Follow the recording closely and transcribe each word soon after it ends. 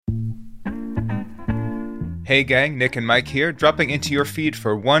Hey gang, Nick and Mike here, dropping into your feed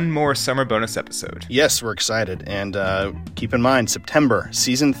for one more summer bonus episode. Yes, we're excited, and keep in mind, September,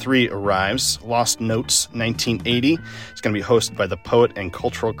 Season 3 arrives, Lost Notes 1980. It's going to be hosted by the poet and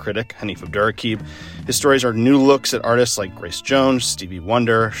cultural critic Hanif Abdurraqib. His stories are new looks at artists like Grace Jones, Stevie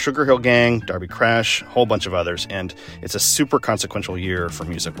Wonder, Sugar Hill Gang, Darby Crash, a whole bunch of others, and it's a super consequential year for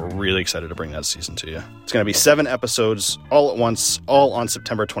music. We're really excited to bring that season to you. It's going to be 7 episodes, all at once, all on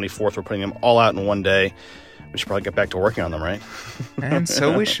September 24th. We're putting them all out in one day. We should probably get back to working on them, right? And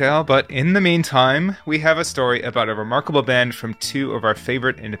so we shall, but in the meantime, we have a story about a remarkable band from 2 of our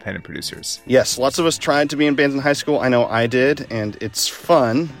favorite independent producers. Yes, lots of us tried to be in bands in high school. I know I did, and it's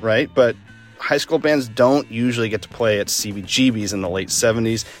fun, right? But high school bands don't usually get to play at CBGBs in the late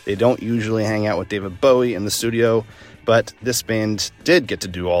 70s. They don't usually hang out with David Bowie in the studio, but this band did get to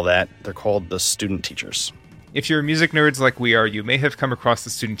do all that. They're called the Student Teachers. If you're music nerds like we are, you may have come across the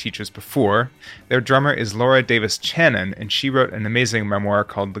Student Teachers before. Their drummer is Laura Davis Channon, and she wrote an amazing memoir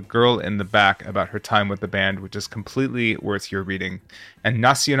called The Girl in the Back about her time with the band, which is completely worth your reading. And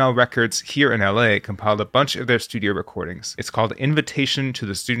Nacional Records here in LA compiled a bunch of their studio recordings. It's called Invitation to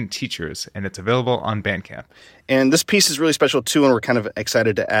the Student Teachers, and it's available on Bandcamp. And this piece is really special, too, and we're kind of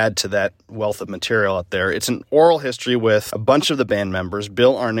excited to add to that wealth of material out there. It's an oral history with a bunch of the band members,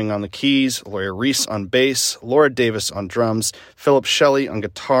 Bill Arning on the keys, Lawyer Reese on bass, Laura Davis on drums, Philip Shelley on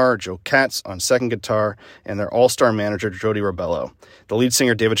guitar, Joe Katz on second guitar, and their all-star manager, Jody Robello. The lead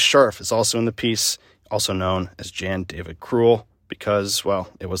singer, David Scharf, is also in the piece, also known as Jan David Cruel, because, well,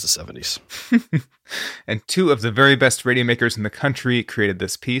 it was the 70s. And 2 of the very best radio makers in the country created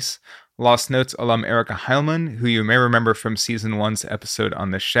this piece. Lost Notes alum Erica Heilman, who you may remember from Season 1's episode on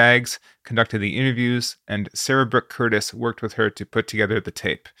the Shags, conducted the interviews, and Sarah Brooke Curtis worked with her to put together the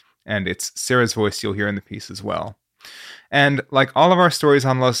tape. And it's Sarah's voice you'll hear in the piece as well. And like all of our stories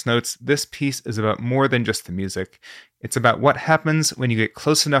on Lost Notes, this piece is about more than just the music. It's about what happens when you get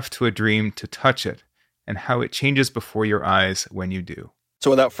close enough to a dream to touch it, and how it changes before your eyes when you do. So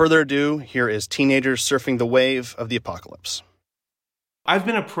without further ado, here is Teenagers Surfing the Wave of the Apocalypse. I've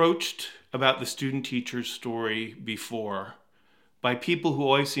been approached about the Student Teachers story before by people who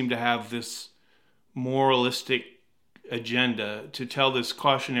always seem to have this moralistic agenda to tell this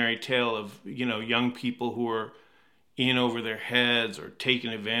cautionary tale of, young people who are in over their heads or taken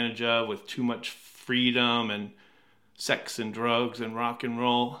advantage of with too much freedom and sex and drugs and rock and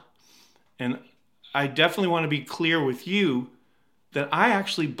roll. And I definitely want to be clear with you that I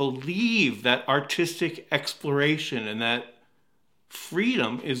actually believe that artistic exploration and that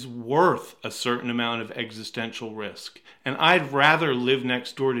freedom is worth a certain amount of existential risk. And I'd rather live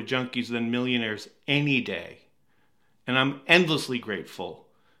next door to junkies than millionaires any day. And I'm endlessly grateful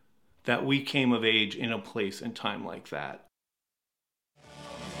that we came of age in a place and time like that.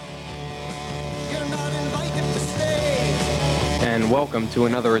 And welcome to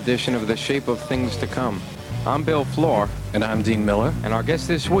another edition of The Shape of Things to Come. I'm Bill Floor. And I'm Dean Miller. And our guests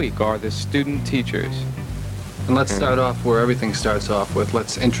this week are the Student Teachers. And let's start off where everything starts off with.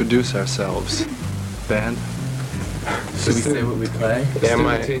 Let's introduce ourselves. Band? Should we say what we play? Yeah,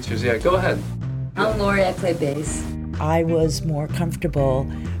 Student Teachers, yeah, go ahead. I'm Lori, I play bass. I was more comfortable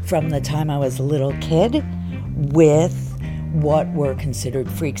from the time I was a little kid with what were considered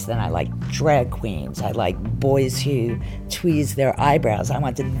freaks. Then I liked drag queens. I liked boys who tweezed their eyebrows. I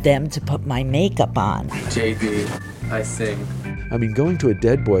wanted them to put my makeup on. JD, I sing. I mean, going to a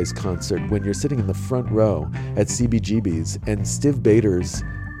Dead Boys concert when you're sitting in the front row at CBGB's and Stiv Bader's,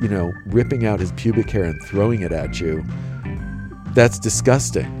 ripping out his pubic hair and throwing it at you, that's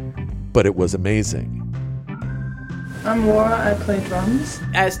disgusting, but it was amazing. I'm Laura, I play drums.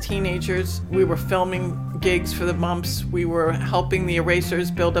 As teenagers, we were filming gigs for the Mumps. We were helping the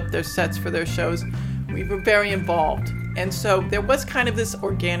Erasers build up their sets for their shows. We were very involved. And so there was kind of this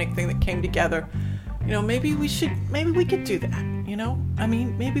organic thing that came together. Maybe we could do that,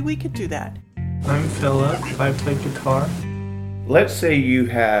 maybe we could do that. I'm Philip, I play guitar. Let's say you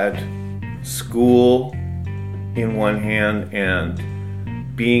had school in one hand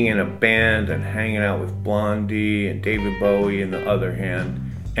and being in a band and hanging out with Blondie and David Bowie in the other hand,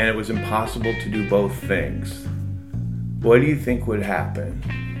 and it was impossible to do both things. What do you think would happen?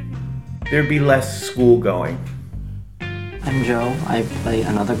 There'd be less school going. I'm Joe. I play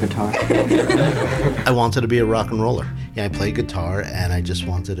another guitar. I wanted to be a rock and roller. Yeah, I play guitar, and I just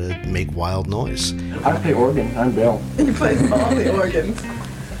wanted to make wild noise. I play organ. I'm Bill. He plays all the organs.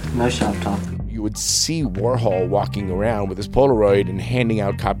 No shop talk. you would see Warhol walking around with his Polaroid and handing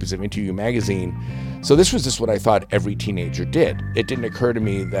out copies of Into You magazine. So this was just what I thought every teenager did. It didn't occur to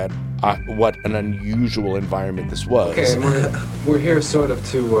me that what an unusual environment this was. Okay, and we're here sort of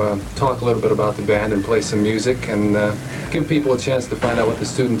to talk a little bit about the band and play some music and give people a chance to find out what the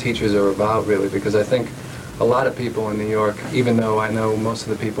student teachers are about, really, because I think a lot of people in New York, even though I know most of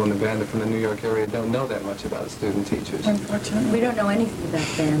the people in the band are from the New York area, don't know that much about student teachers. Unfortunately, we don't know anything about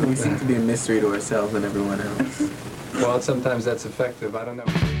them. We seem to be a mystery to ourselves and everyone else. Well, sometimes that's effective. I don't know.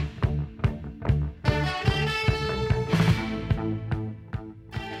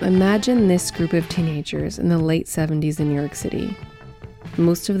 Imagine this group of teenagers in the late 70s in New York City.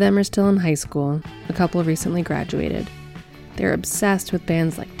 Most of them are still in high school, a couple recently graduated. They're obsessed with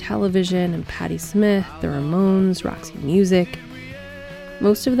bands like Television and Patti Smith, the Ramones, Roxy Music.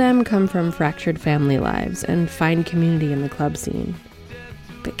 Most of them come from fractured family lives and find community in the club scene.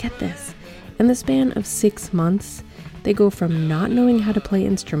 But get this, in the span of 6 months, they go from not knowing how to play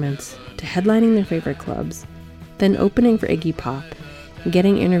instruments to headlining their favorite clubs, then opening for Iggy Pop, and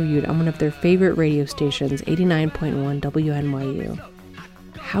getting interviewed on one of their favorite radio stations, 89.1 WNYU.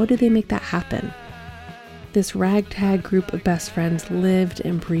 How do they make that happen? This ragtag group of best friends lived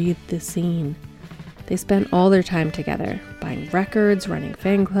and breathed the scene. They spent all their time together, buying records, running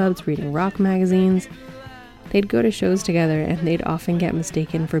fan clubs, reading rock magazines. They'd go to shows together and they'd often get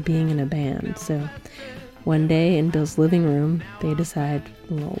mistaken for being in a band. So one day in Bill's living room, they decide,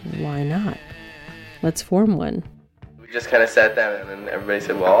 well, why not? Let's form one. We just kind of sat down and then everybody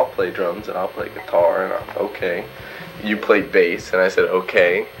said, well, I'll play drums and I'll play guitar, and I'm okay. You play bass, and I said,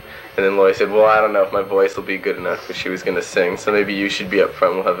 okay. And then Lori said, well, I don't know if my voice will be good enough because she was going to sing, so maybe you should be up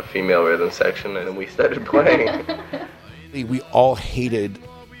front. We'll have a female rhythm section. And then we started playing. We all hated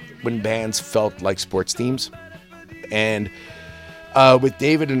when bands felt like sports teams. And with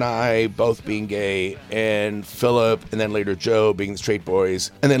David and I both being gay, and Philip, and then later Joe being the straight boys,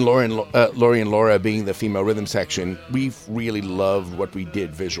 and then Lori and Laura being the female rhythm section, we really loved what we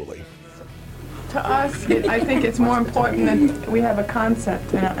did visually. To us, I think it's more important that we have a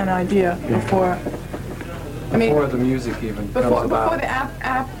concept and an idea before the music even comes about. Before the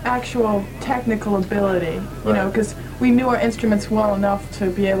actual technical ability, you know, because we knew our instruments well enough to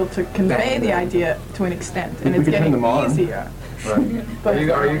be able to convey the idea to an extent, and it's getting easier. Right. But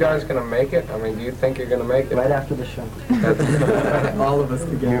are you guys going to make it? I mean, do you think you're going to make it? Right after the show. All of us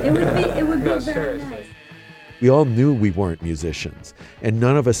together. It would be very nice. We all knew we weren't musicians, and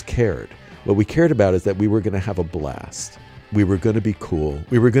none of us cared. What we cared about is that we were going to have a blast. We were going to be cool.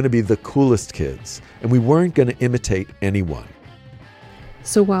 We were going to be the coolest kids, and we weren't going to imitate anyone.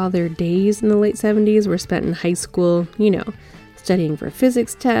 So while their days in the late 70s were spent in high school, studying for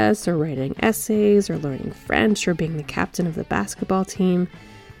physics tests or writing essays or learning French or being the captain of the basketball team,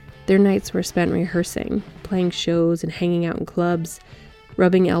 their nights were spent rehearsing, playing shows and hanging out in clubs,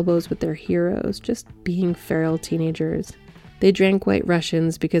 rubbing elbows with their heroes, just being feral teenagers. They drank White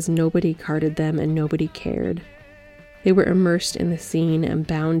Russians because nobody carded them and nobody cared. They were immersed in the scene and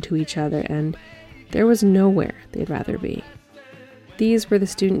bound to each other, and there was nowhere they'd rather be. These were the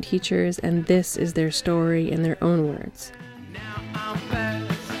student teachers, and this is their story in their own words.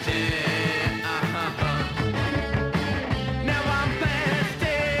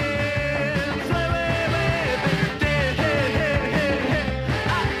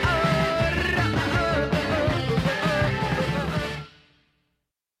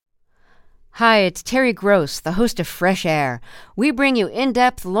 Hi, it's Terry Gross, the host of Fresh Air. We bring you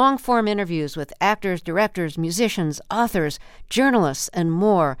in-depth, long-form interviews with actors, directors, musicians, authors, journalists, and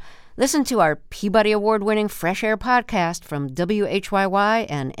more. Listen to our Peabody Award-winning Fresh Air podcast from WHYY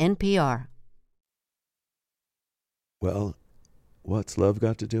and NPR. Well, what's love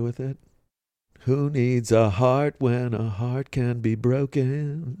got to do with it? Who needs a heart when a heart can be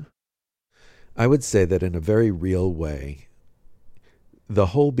broken? I would say that in a very real way, the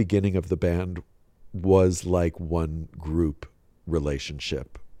whole beginning of the band was like one group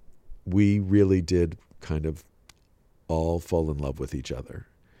relationship. We really did kind of all fall in love with each other.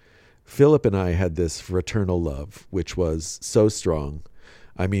 Philip and I had this fraternal love, which was so strong.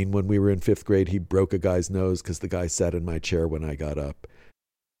 I mean, when we were in 5th grade, he broke a guy's nose because the guy sat in my chair when I got up.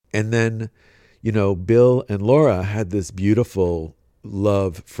 And then, Bill and Laura had this beautiful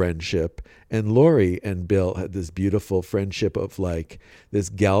love friendship, and Lori and Bill had this beautiful friendship of like this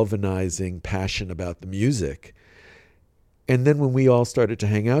galvanizing passion about the music. And then when we all started to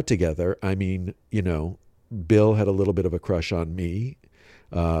hang out together, I mean, Bill had a little bit of a crush on me.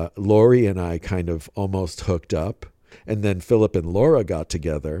 Lori and I kind of almost hooked up, and then Philip and Laura got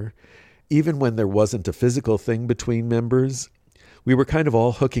together. Even when there wasn't a physical thing between members, we were kind of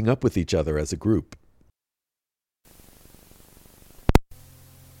all hooking up with each other as a group.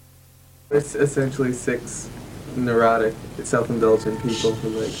 It's essentially 6 neurotic, self-indulgent people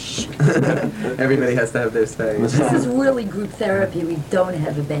who everybody has to have their say. This is really group therapy. We don't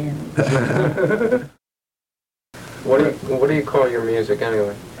have a band. What do you call your music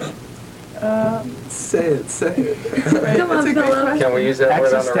anyway? Say it. Come on, Philip. Can we use that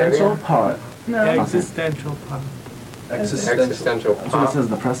word on the radio? Existential pop. No. Existential pop. Existential pop. That's what it says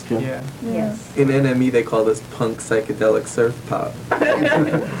in the press kit. Yeah. Yes. In NME, they call this punk psychedelic surf pop,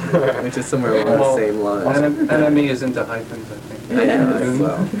 which is somewhere along the same lines. NME is into hyphens, I think.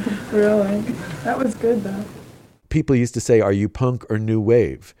 Yeah. Really. That was good, though. People used to say, "Are you punk or new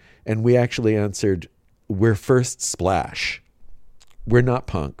wave?" And we actually answered, "We're first splash. We're not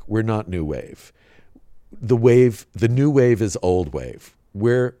punk. We're not new wave. The new wave is old wave.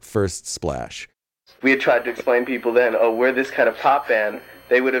 We're first splash." We had tried to explain people then, oh, we're this kind of pop band.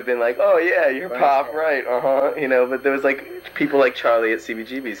 They would have been like, oh yeah, you're pop, right, but there was people like Charlie at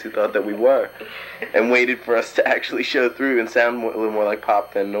CBGB's who thought that we were, and waited for us to actually show through and sound a little more like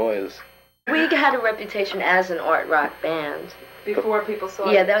pop than noise. We had a reputation as an art rock band. Before people saw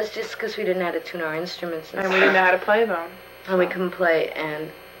it. Yeah, that was just because we didn't know how to tune our instruments. And we didn't know how to play them. And we couldn't play,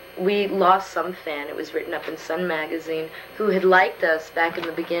 and we lost some fan. It was written up in Sun magazine, who had liked us back in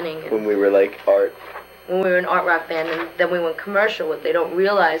the beginning. When we were art. When we were an art rock band, and then we went commercial. What they don't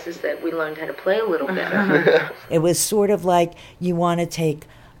realize is that we learned how to play a little better. It was sort of like you want to take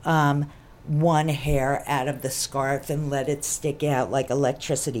one hair out of the scarf and let it stick out, like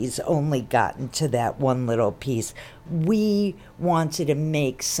electricity's only gotten to that one little piece. We wanted to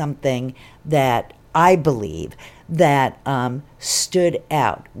make something that I believe that stood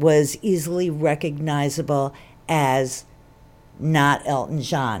out, was easily recognizable as not Elton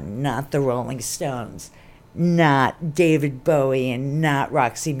John, not the Rolling Stones, not David Bowie, and not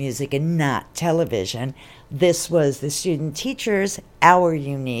Roxy Music, and not television. This was the student teachers, our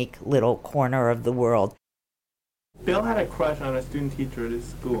unique little corner of the world. Bill had a crush on a student teacher at his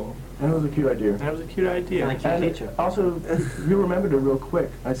school. And it was a cute idea. And it was a cute idea. And a cute teacher. Also, you remembered it real quick.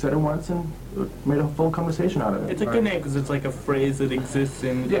 I said it once and made a full conversation out of it. It's a good name because it's like a phrase that exists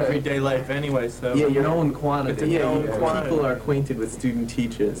in everyday life anyway. So yeah, your own quantity. It's a known quantity. People are acquainted with student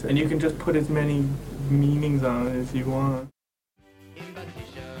teachers. And you can just put as many meanings on it as you want.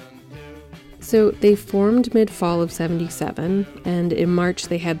 So they formed mid-fall of '77, and in March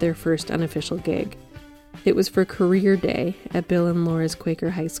they had their first unofficial gig. It was for Career Day at Bill and Laura's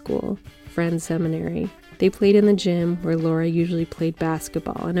Quaker High School, Friends Seminary. They played in the gym where Laura usually played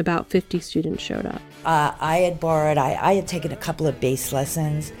basketball, and about 50 students showed up. I had taken a couple of bass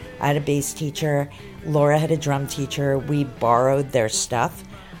lessons. I had a bass teacher. Laura had a drum teacher. We borrowed their stuff.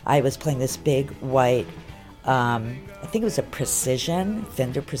 I was playing this big white, I think it was a Precision,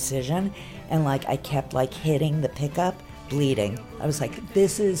 Fender Precision, and I kept hitting the pickup, bleeding. I was like,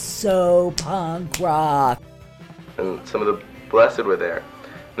 this is so punk rock. And some of the Blessed were there.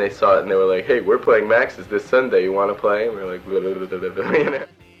 And they saw it and they were like, hey, we're playing Max's this Sunday. You want to play? And we were like, blah, blah, blah, blah, blah.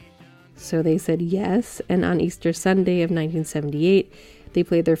 So they said yes, and on Easter Sunday of 1978, they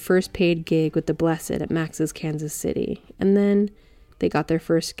played their first paid gig with the Blessed at Max's Kansas City. And then they got their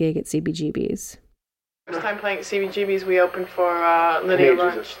first gig at CBGB's. First time playing at CBGB's, we opened for Lydia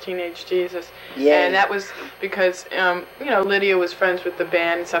Lunch, Teenage Jesus. Yeah. And that was because, Lydia was friends with the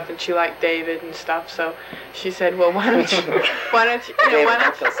band and stuff, and she liked David and stuff. So she said, well, why don't you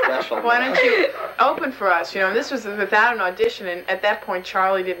open for us? And this was without an audition. And at that point,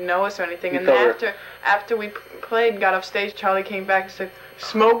 Charlie didn't know us or anything. And then after we played and got off stage, Charlie came back and said,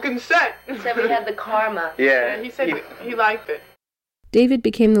 smoking set. He said we had the karma. Yeah. And he said he liked it. David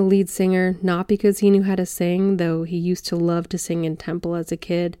became the lead singer not because he knew how to sing, though he used to love to sing in temple as a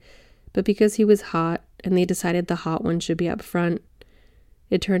kid, but because he was hot and they decided the hot one should be up front.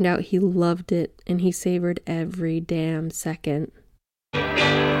 It turned out he loved it and he savored every damn second. We're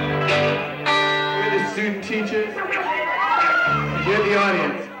the student teachers. You're the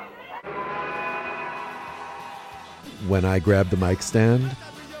audience. When I grabbed the mic stand,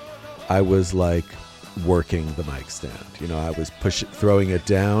 I was working the mic stand. I was throwing it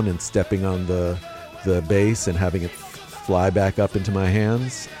down and stepping on the bass and having it fly back up into my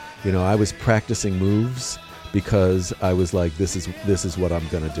hands. I was practicing moves because I was like, this is what I'm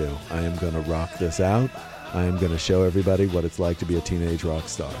going to do. I am going to rock this out. I am going to show everybody what it's like to be a teenage rock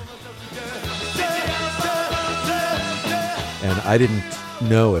star. And I didn't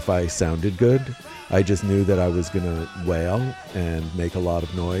know if I sounded good. I just knew that I was going to wail and make a lot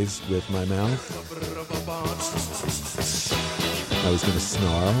of noise with my mouth. I was going to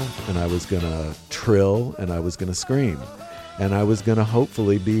snarl, and I was going to trill, and I was going to scream. and I was going to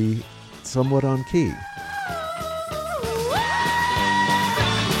hopefully be somewhat on key.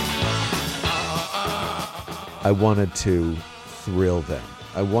 I wanted to thrill them.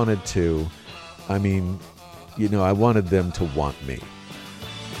 I wanted them to want me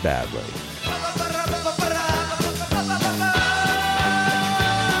badly.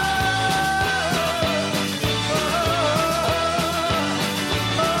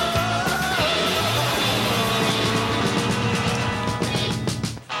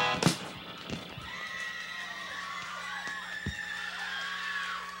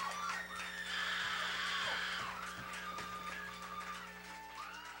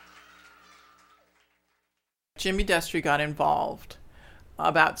 Jimmy Destry got involved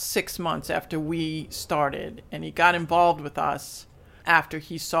about 6 months after we started, and he got involved with us after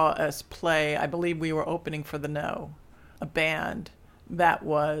he saw us play. I believe we were opening for The No, a band that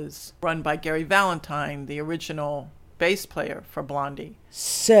was run by Gary Valentine, the original bass player for Blondie.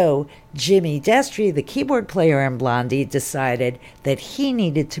 So Jimmy Destry, the keyboard player in Blondie, decided that he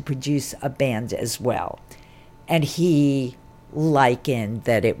needed to produce a band as well. And he likened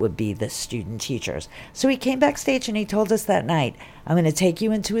that it would be the student teachers. So he came backstage and he told us that night, I'm going to take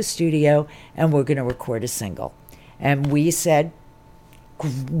you into a studio and we're going to record a single. And we said,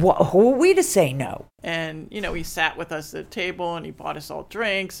 who are we to say no? And, he sat with us at the table and he bought us all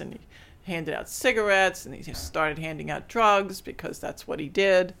drinks and he handed out cigarettes and he started handing out drugs because that's what he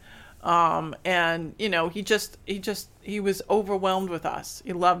did. And, he was overwhelmed with us.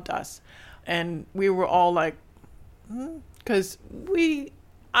 He loved us. And we were all like, because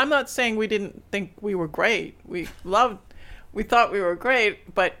I'm not saying we didn't think we were great. We thought we were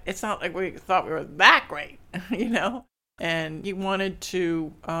great, but it's not like we thought we were that great, And he wanted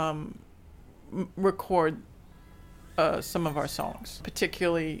to record some of our songs,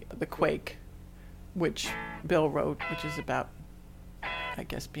 particularly The Quake, which Bill wrote, which is about, I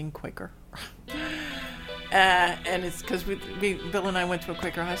guess, being Quaker. And it's because Bill and I went to a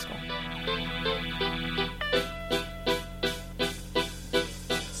Quaker high school.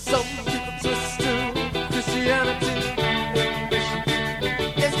 Some people twist to Christianity.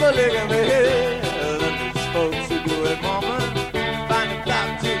 It's polygamy. These folks who do it Mormon find a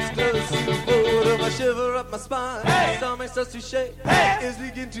Baptist close to the foot of my shiver up my spine. Hey! Stomach starts to shake. Hey! It's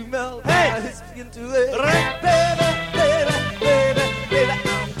begin to melt. Hey! My hips begin to ache. Baby,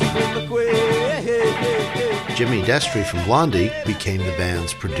 I'm doing the quake. Jimmy Destry from Blondie became the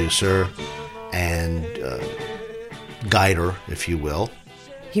band's producer and guider, if you will.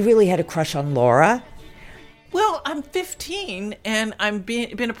 He really had a crush on Laura. Well, I'm 15 and I'm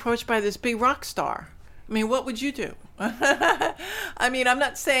been approached by this big rock star. I mean, what would you do? I mean, I'm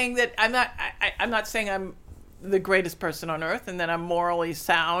not saying I'm the greatest person on earth and that I'm morally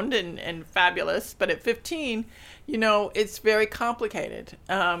sound and fabulous. But at 15, it's very complicated,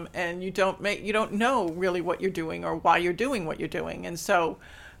 and you don't know really what you're doing or why you're doing what you're doing, and so.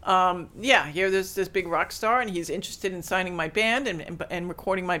 Here there's this big rock star and he's interested in signing my band and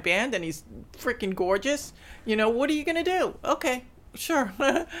recording my band and he's freaking gorgeous. What are you going to do? Okay, sure.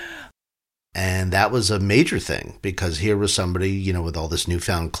 And that was a major thing because here was somebody, with all this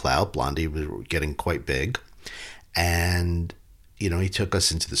newfound clout. Blondie was getting quite big. And, he took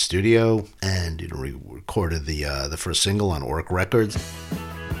us into the studio and, we recorded the first single on Orc Records.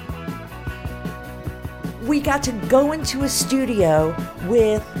 We got to go into a studio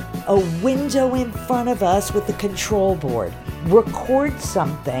with a window in front of us with a control board, record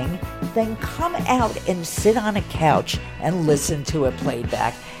something, then come out and sit on a couch and listen to it played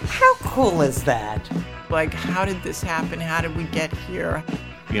back. How cool is that? Like, how did this happen? How did we get here?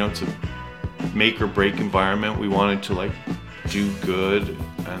 It's a make or break environment. We wanted to do good,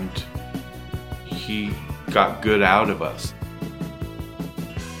 and he got good out of us.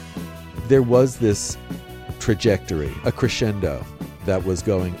 There was this trajectory, a crescendo that was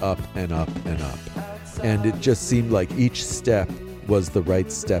going up and up and up. And it just seemed like each step was the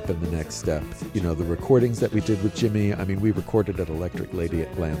right step and the next step. The recordings that we did with Jimmy, we recorded at Electric Lady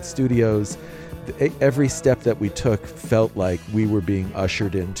at Land Studios. Every step that we took felt like we were being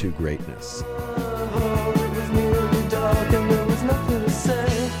ushered into greatness.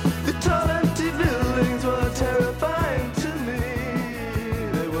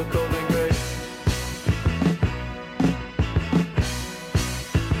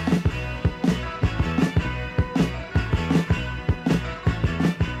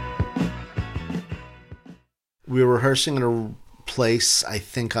 We were rehearsing in a place, I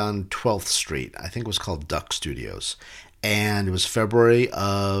think, on 12th Street. I think it was called Duck Studios. And it was February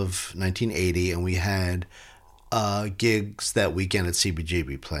of 1980, and we had gigs that weekend at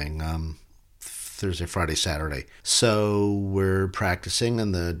CBGB playing Thursday, Friday, Saturday. So we're practicing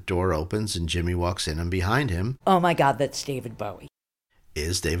and the door opens and Jimmy walks in, and behind him... Oh my God, that's David Bowie.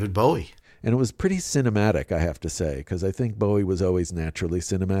 ...is David Bowie. And it was pretty cinematic, I have to say, because I think Bowie was always naturally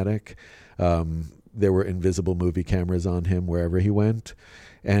cinematic. There were invisible movie cameras on him wherever he went.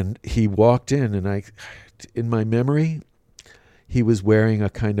 And he walked in, and in my memory, he was wearing a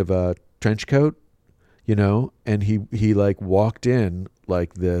kind of a trench coat, you know, and he like walked in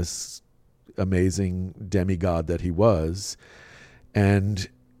like this amazing demigod that he was, and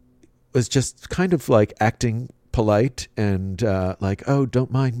was just kind of like acting polite and like, oh,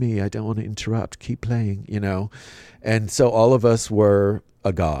 don't mind me, I don't want to interrupt, keep playing, you know. And so all of us were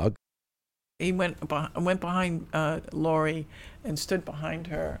agog. He went behind Laurie and stood behind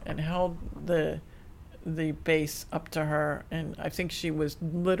her and held the bass up to her, and I think she was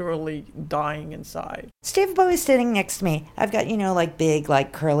literally dying inside. David Bowie's sitting next to me. I've got, you know, like big,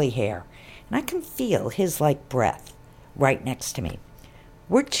 like curly hair, and I can feel his like breath right next to me.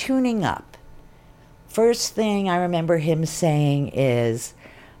 We're tuning up. First thing I remember him saying is,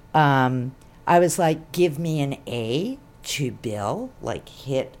 I was like, give me an A to Bill, like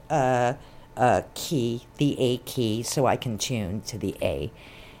hit a key, the A key, so I can tune to the A.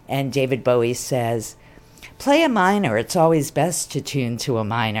 And David Bowie says, play a minor, it's always best to tune to a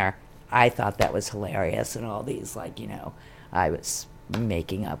minor. I thought that was hilarious, and all these, like, you know, I was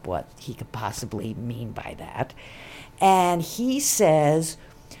making up what he could possibly mean by that. And he says,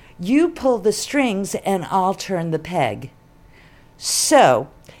 you pull the strings and I'll turn the peg. So,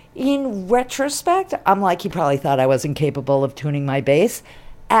 in retrospect, I'm like, he probably thought I wasn't capable of tuning my bass.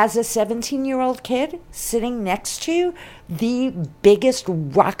 As a 17-year-old kid sitting next to the biggest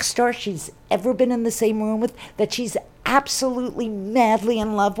rock star she's ever been in the same room with, that she's absolutely madly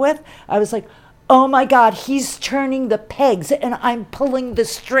in love with, I was like, oh my God, he's turning the pegs and I'm pulling the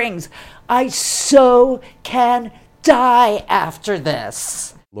strings. I so can die after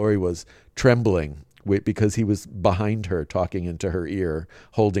this. Laurie was trembling because he was behind her, talking into her ear,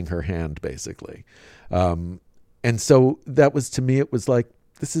 holding her hand, basically. And so that was, to me, it was like,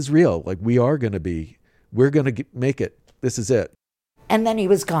 this is real. Like, we're going to make it. This is it. And then he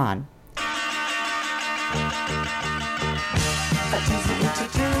was gone.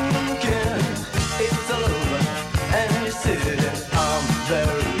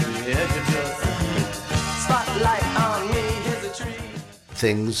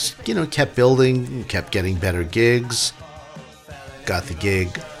 Things, you know, kept building, kept getting better gigs. Got the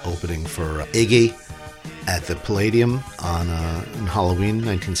gig opening for Iggy at the Palladium on Halloween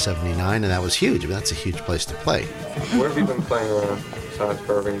 1979, and that was huge. I mean, that's a huge place to play. Where have you been playing around besides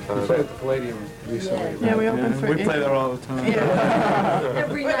for Irvington? We played at the Palladium recently. Yeah, we opened for We play there all the time.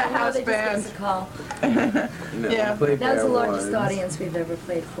 Every night, house band. Call. Yeah, that was the largest audience we've ever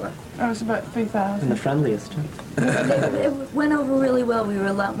played for. That was about 3,000. And the friendliest. It went over really well. We were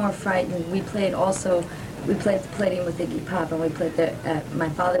a lot more frightened. We played at the Palladium with Iggy Pop, and we played there at my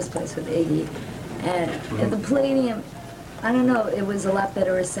father's place with Iggy. And at the Palladium, I don't know, it was a lot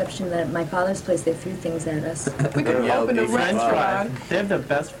better reception than at my father's place. They threw things at us. We could open a restaurant. They have the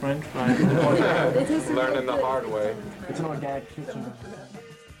best French fries. Learning the hard way. It's an organic kitchen.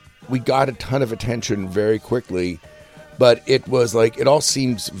 We got a ton of attention very quickly, but it was like, it all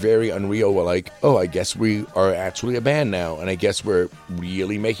seems very unreal. We're like, oh, I guess we are actually a band now, and I guess we're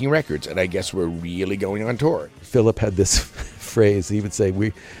really making records, and I guess we're really going on tour. Philip had this phrase. He would say,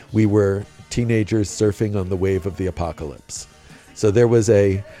 we were teenagers surfing on the wave of the apocalypse. So there was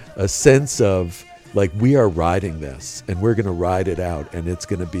a sense of, like, we are riding this, and we're going to ride it out, and it's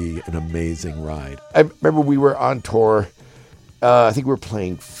going to be an amazing ride. I remember we were on tour. I think we were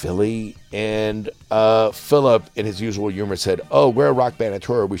playing Philly, and Philip, in his usual humor, said, oh, we're a rock band on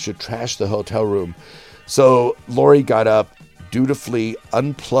tour. We should trash the hotel room. So Laurie got up, dutifully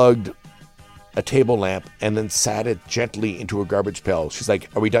unplugged a table lamp, and then sat it gently into a garbage pail. She's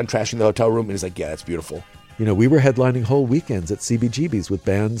like, are we done trashing the hotel room? And he's like, yeah, that's beautiful. You know, we were headlining whole weekends at CBGBs with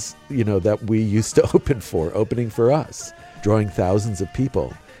bands, you know, that we used to opening for us, drawing thousands of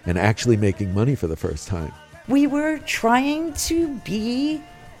people and actually making money for the first time. We were trying to be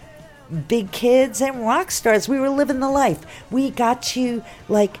big kids and rock stars. We were living the life. We got to,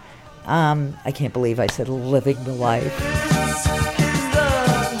 like, I can't believe I said living the life.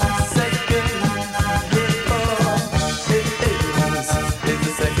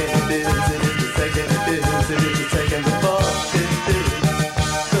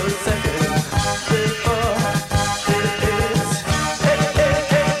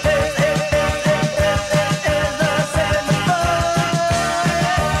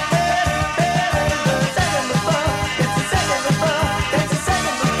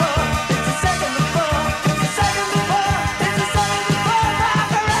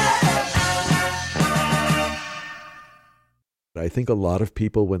 I think a lot of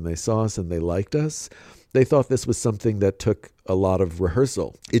people, when they saw us and they liked us, they thought this was something that took a lot of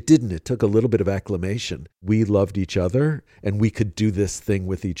rehearsal. It didn't. It took a little bit of acclimation. We loved each other, and we could do this thing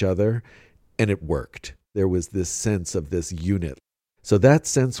with each other, and it worked. There was this sense of this unit. So that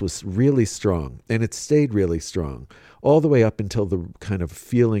sense was really strong, and it stayed really strong all the way up until the kind of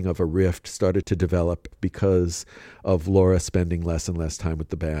feeling of a rift started to develop because of Laura spending less and less time with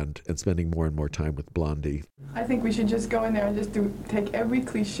the band and spending more and more time with Blondie. I think we should just go in there and just take every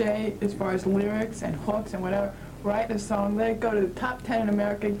cliche as far as lyrics and hooks and whatever, write a song, let it go to the top 10 in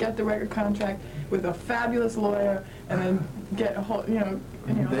America, get the record contract with a fabulous lawyer, and then get a whole,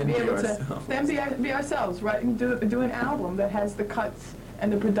 then be able ourselves. to then be ourselves, right? And do an album that has the cuts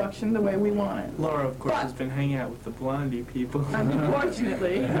and the production the way we want it. Laura, of course, has been hanging out with the Blondie people.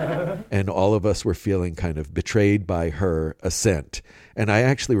 Unfortunately. And all of us were feeling kind of betrayed by her ascent. And I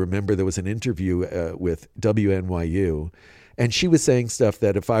actually remember there was an interview with WNYU, and she was saying stuff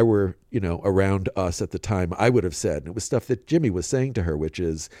that if I were, around us at the time, I would have said. And it was stuff that Jimmy was saying to her, which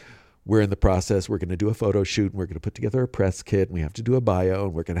is, we're in the process, we're going to do a photo shoot, and we're going to put together a press kit, and we have to do a bio,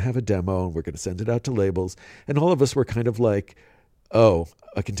 and we're going to have a demo, and we're going to send it out to labels. And all of us were kind of like, oh,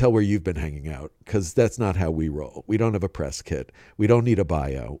 I can tell where you've been hanging out, because that's not how we roll. We don't have a press kit. We don't need a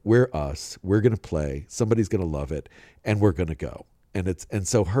bio. We're us. We're going to play. Somebody's going to love it, and we're going to go. And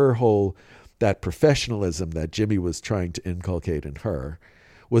so her whole, that professionalism that Jimmy was trying to inculcate in her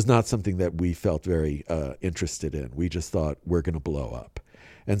was not something that we felt very interested in. We just thought, we're going to blow up.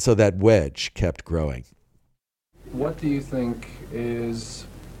 And so that wedge kept growing. What do you think is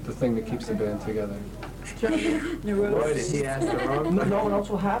the thing that keeps the band together? Boy, did he ask the wrong? No one else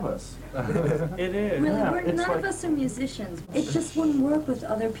will have us. It is. Really, none of us are musicians. It just wouldn't work with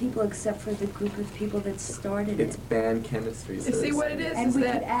other people except for the group of people that started it. It's band chemistry. You see what it is? And is we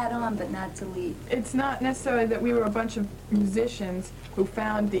that could add on, but not delete. it's not necessarily that we were a bunch of musicians who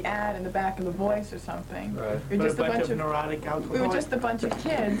found the ad in the back of the Voice or something. Right. We're But just a bunch of neurotic we alcoholics. were just a bunch of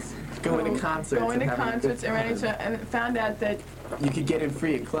kids Going to concerts going to and having a good concerts and running to, and found out that You could get in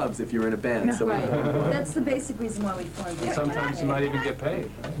free at clubs if you were in a band. So Right. That's the basic reason why we formed it. Sometimes you might even get paid.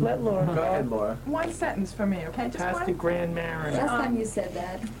 let Laura Go ahead, Laura. One sentence for me, okay? Just Past the one. Grand Mariner. Last time you said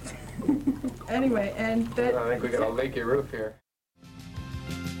that. Anyway, and that. I think we got a leaky roof here.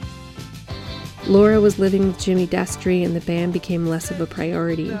 Laura was living with Jimmy Destry, and the band became less of a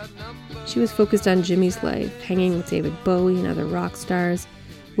priority. She was focused on Jimmy's life, hanging with David Bowie and other rock stars,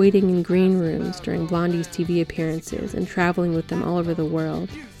 waiting in green rooms during Blondie's TV appearances, and traveling with them all over the world.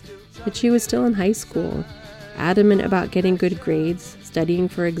 But she was still in high school, adamant about getting good grades, studying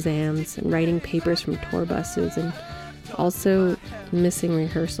for exams, and writing papers from tour buses, and also missing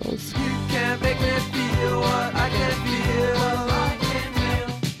rehearsals. Can't make me feel what I can feel.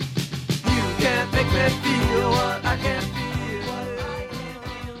 You can't make me feel what I can feel.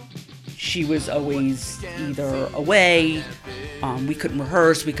 She was always either away, we couldn't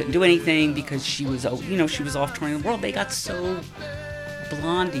rehearse, we couldn't do anything because she was, she was off touring the world.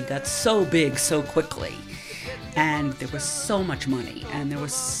 Blondie got so big so quickly, and there was so much money, and there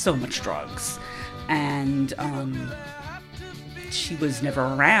was so much drugs, and she was never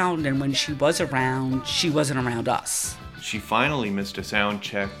around, and when she was around, she wasn't around us. She finally missed a sound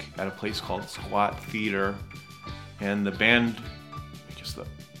check at a place called Squat Theater, and the band,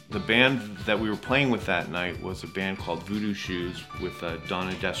 the band that we were playing with that night was a band called Voodoo Shoes with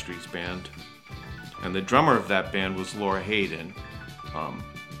Donna Destry's band, and the drummer of that band was Laura Hayden.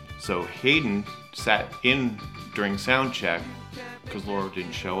 So Hayden sat in during sound check because Laura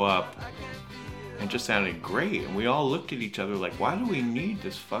didn't show up, and just sounded great. And we all looked at each other like, why do we need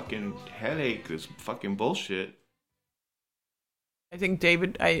this fucking headache, this fucking bullshit? I think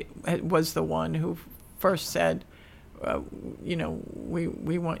David was the one who first said, we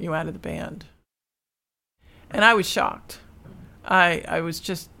want you out of the band. And I was shocked. I was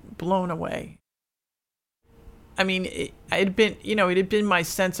just blown away. I mean, it had been my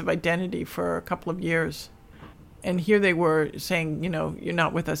sense of identity for a couple of years. And here they were saying, you're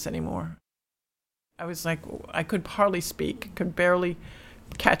not with us anymore. I was like, I could hardly speak, could barely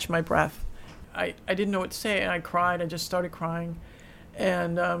catch my breath. I didn't know what to say, and I cried. I just started crying.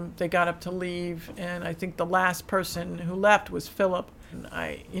 And they got up to leave, and I think the last person who left was Philip. And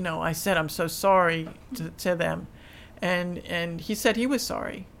I said, I'm so sorry to them. And he said he was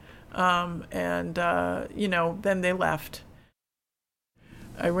sorry. Then they left.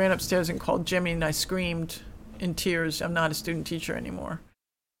 I ran upstairs and called Jimmy, and I screamed in tears, I'm not a student teacher anymore.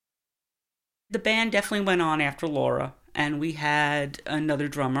 The band definitely went on after Laura, and we had another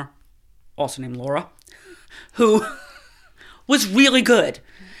drummer, also named Laura, who was really good.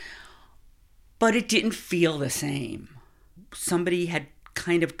 But it didn't feel the same. somebody had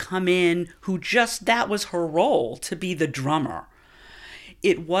kind of come in who just, that was her role, to be the drummer.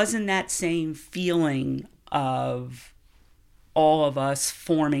 It wasn't that same feeling of all of us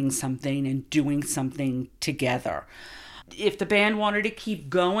forming something and doing something together. If the band wanted to keep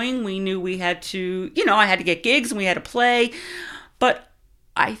going, we knew we had to, I had to get gigs and we had to play. But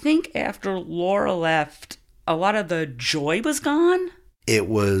I think after Laura left, a lot of the joy was gone. It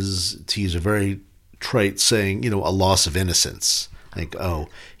was, to use a very trite saying, a loss of innocence. Like,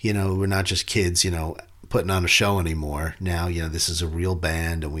 we're not just kids, putting on a show anymore. Now, this is a real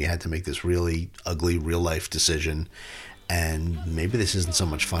band and we had to make this really ugly real life decision. And maybe this isn't so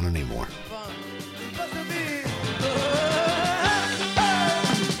much fun anymore.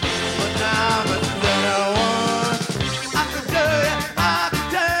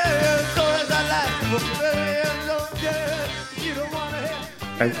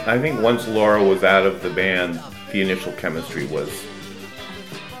 I think once Laura was out of the band, the initial chemistry was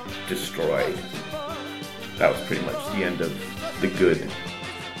destroyed. That was pretty much the end of the good.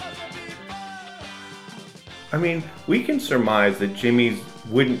 I mean, we can surmise that Jimmy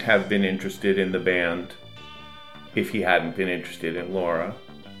wouldn't have been interested in the band if he hadn't been interested in Laura.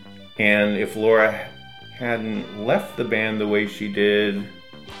 And if Laura hadn't left the band the way she did,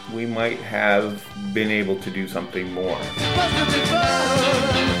 we might have been able to do something more.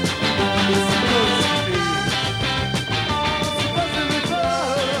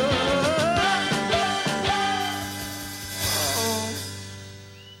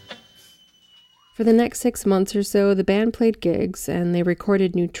 For the next 6 months or so, the band played gigs and they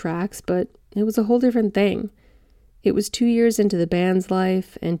recorded new tracks, but it was a whole different thing. It was 2 years into the band's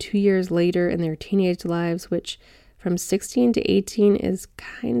life and 2 years later in their teenage lives, which from 16 to 18 is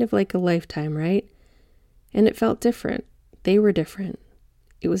kind of like a lifetime, right? And it felt different. They were different.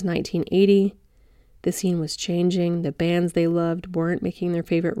 It was 1980. The scene was changing. The bands they loved weren't making their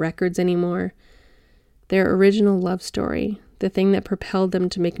favorite records anymore. Their original love story, the thing that propelled them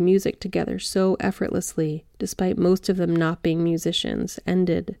to make music together so effortlessly, despite most of them not being musicians,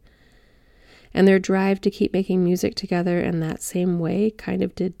 ended. And their drive to keep making music together in that same way kind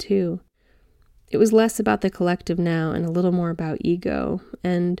of did too. It was less about the collective now and a little more about ego.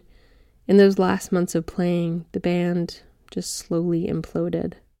 And in those last months of playing, the band just slowly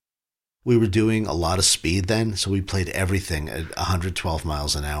imploded. We were doing a lot of speed then, so we played everything at 112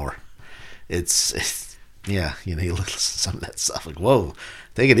 miles an hour. It's yeah, you look at some of that stuff like, whoa,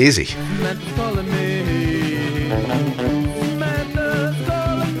 take it easy.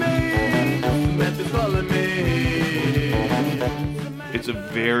 It's a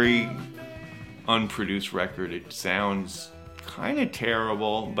very unproduced record. It sounds kind of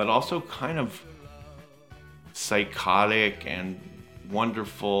terrible, but also kind of psychotic and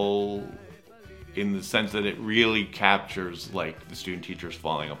wonderful in the sense that it really captures like the student teachers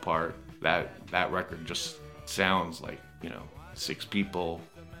falling apart. That record just sounds like, 6 people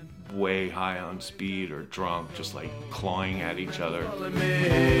way high on speed or drunk, just like clawing at each other.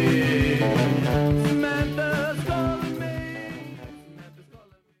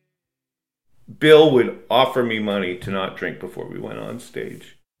 Bill would offer me money to not drink before we went on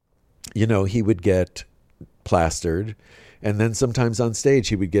stage. He would get plastered, and then sometimes on stage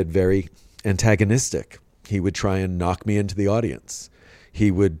he would get very antagonistic. He would try and knock me into the audience. He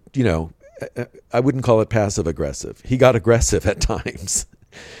would, I wouldn't call it passive aggressive. He got aggressive at times.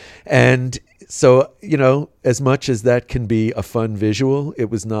 And so, as much as that can be a fun visual, it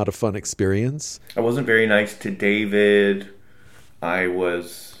was not a fun experience. I wasn't very nice to David. I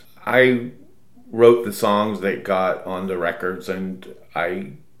wrote the songs that got on the records, and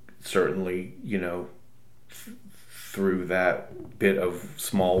I certainly, threw that bit of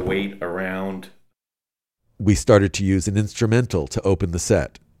small weight around. We started to use an instrumental to open the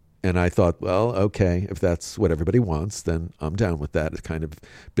set. And I thought, well, okay, if that's what everybody wants, then I'm down with that. It kind of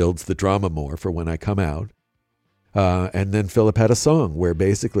builds the drama more for when I come out. And then Philip had a song where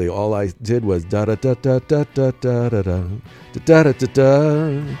basically all I did was da da da da da da da da da da da da da.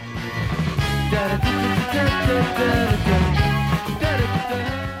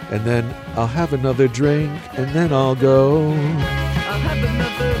 And then I'll have another drink and then I'll go. I'll have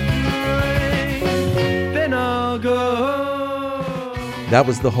another drink, then I'll go. That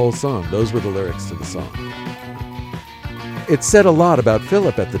was the whole song. Those were the lyrics to the song. It said a lot about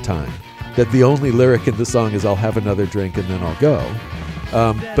Philip at the time, that the only lyric in the song is I'll have another drink and then I'll go.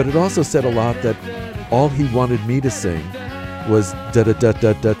 But it also said a lot that all he wanted me to sing was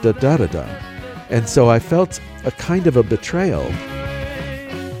da-da-da-da-da-da-da-da. And so I felt a kind of a betrayal.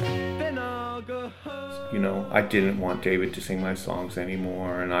 I didn't want David to sing my songs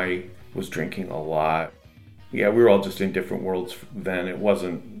anymore, and I was drinking a lot. yeah, we were all just in different worlds then. It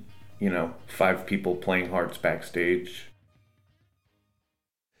wasn't, 5 people playing hearts backstage.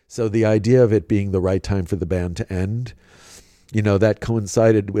 So the idea of it being the right time for the band to end, that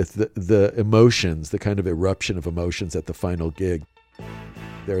coincided with the emotions, the kind of eruption of emotions at the final gig.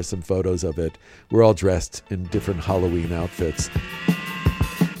 There are some photos of it. We're all dressed in different Halloween outfits.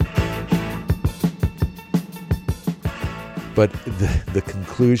 But the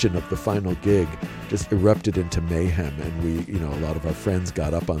conclusion of the final gig just erupted into mayhem, and we, a lot of our friends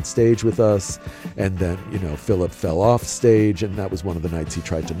got up on stage with us, and then, Philip fell off stage, and that was one of the nights he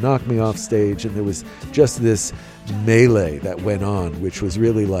tried to knock me off stage, and there was just this melee that went on, which was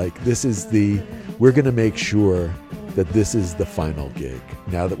really like, we're going to make sure that this is the final gig.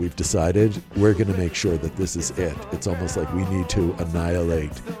 Now that we've decided, we're going to make sure that this is it. It's almost like we need to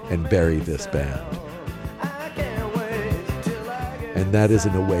annihilate and bury this band. And that is,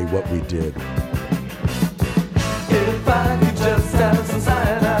 in a way, what we did. If I could just have some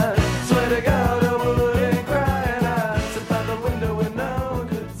cyanide, swear to God I wouldn't cry, and I'd sit by the window when no one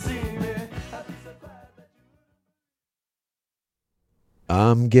could see me.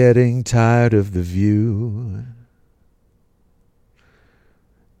 I'm getting tired of the view,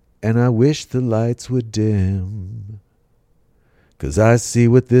 and I wish the lights would dim, 'cause I see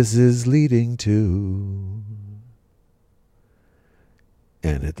what this is leading to.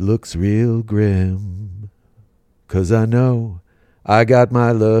 And it looks real grim, 'cause I know I got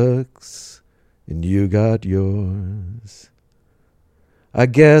my looks and you got yours. I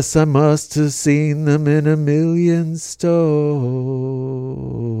guess I must have seen them in a million stores.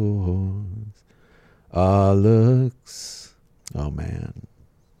 Our looks, oh man.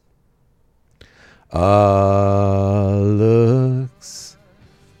 Our looks,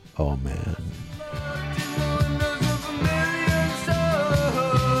 oh man.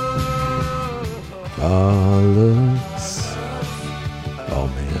 Our looks, oh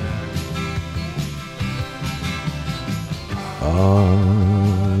man. Our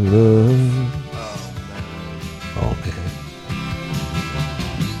looks, oh man.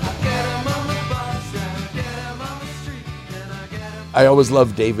 I always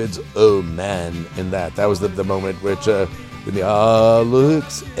loved David's "oh man" in that. That was the moment which when the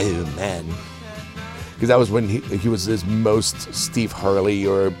looks, oh man, because that was when he was his most Steve Harley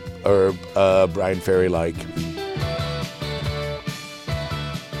or Brian Ferry like.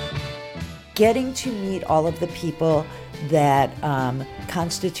 Getting to meet all of the people that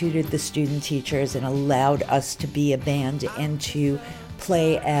constituted the student teachers and allowed us to be a band and to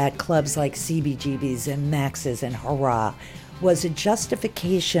play at clubs like CBGB's and Max's and Hurrah was a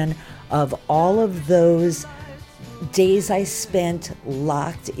justification of all of those days I spent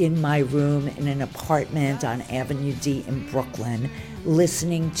locked in my room in an apartment on Avenue D in Brooklyn,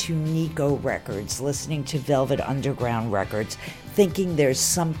 listening to Nico records, listening to Velvet Underground records, thinking there's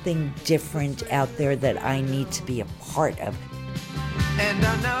something different out there that I need to be a part of. And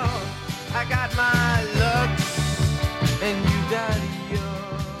I know I got my looks and you got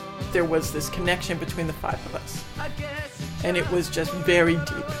yours. There was this connection between the 5 of us, and it was just very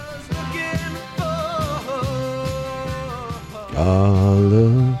deep. Our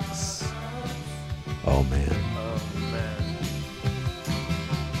looks, oh man.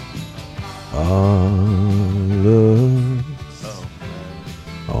 Our looks,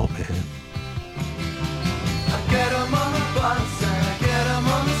 oh man. I get 'em on the bus and I get 'em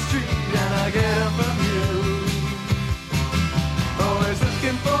on the street and I get 'em from you. Always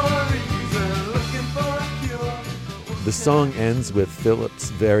looking for a reason, looking for a cure. The song ends with Philip's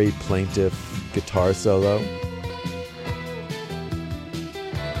very plaintive guitar solo.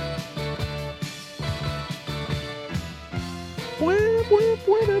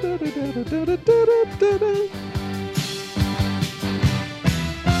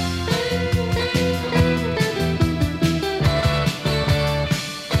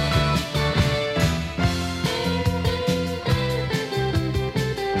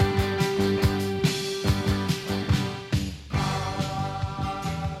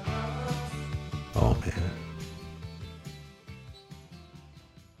 Oh man.